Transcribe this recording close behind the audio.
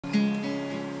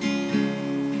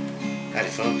Howdy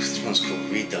folks, this one's called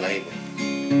Read the Label.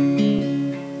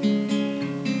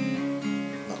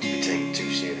 Not to be taken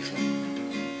too seriously.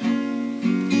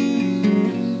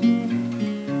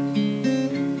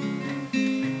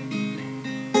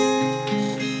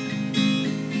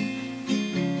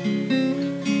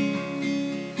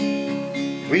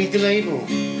 Read the label,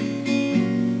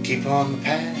 keep on the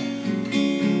path,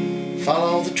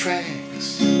 follow the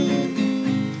tracks,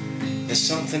 there's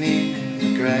something in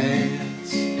the grass.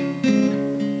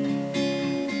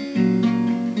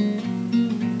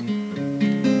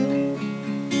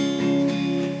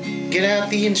 Get out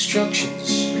the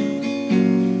instructions,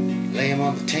 lay them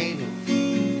on the table.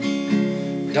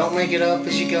 Don't make it up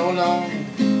as you go along,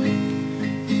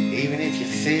 even if you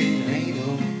fit and able.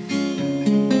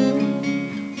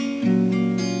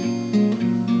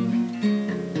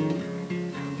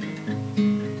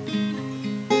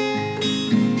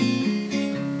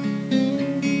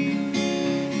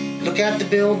 Look at the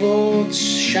billboards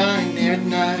shining there at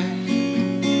night.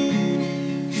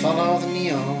 Follow the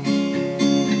neon,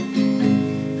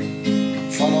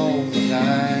 follow the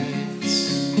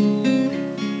lights.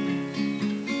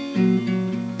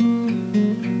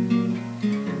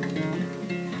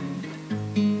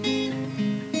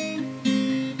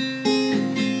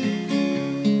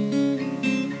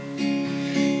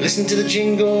 Listen to the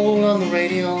jingle on the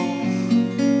radio.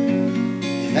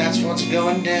 If that's what's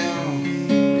going down,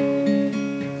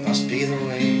 must be the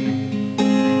way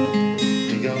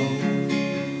to go.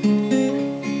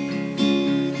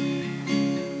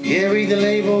 Yeah, read the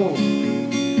label,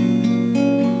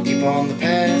 keep on the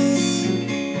path,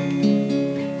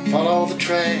 follow the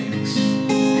tracks,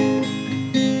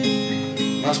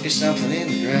 must be something in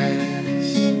the grass.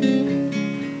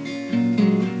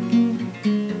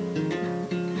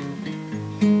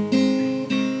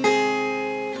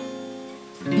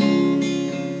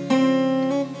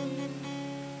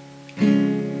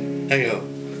 There you go.